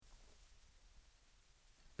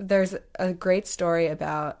there's a great story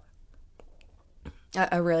about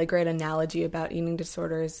a really great analogy about eating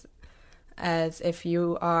disorders, as if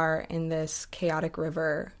you are in this chaotic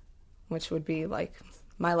river, which would be like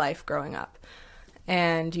my life growing up,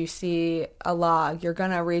 and you see a log, you're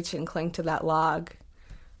going to reach and cling to that log.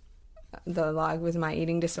 The log was my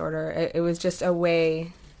eating disorder. It was just a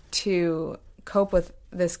way to cope with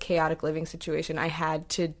this chaotic living situation. I had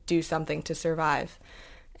to do something to survive.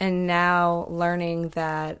 And now learning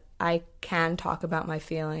that I can talk about my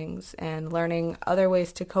feelings and learning other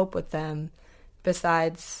ways to cope with them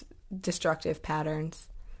besides destructive patterns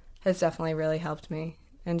has definitely really helped me.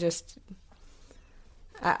 And just,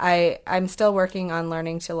 I'm still working on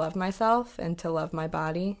learning to love myself and to love my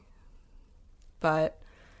body. But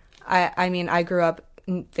I mean, I grew up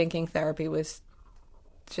thinking therapy was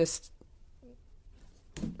just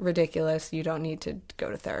ridiculous. You don't need to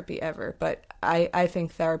go to therapy ever. But I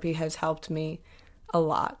think therapy has helped me a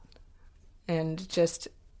lot. And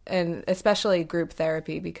especially group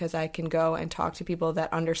therapy, because I can go and talk to people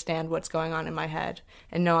that understand what's going on in my head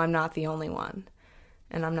and know I'm not the only one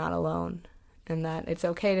and I'm not alone and that it's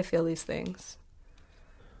okay to feel these things.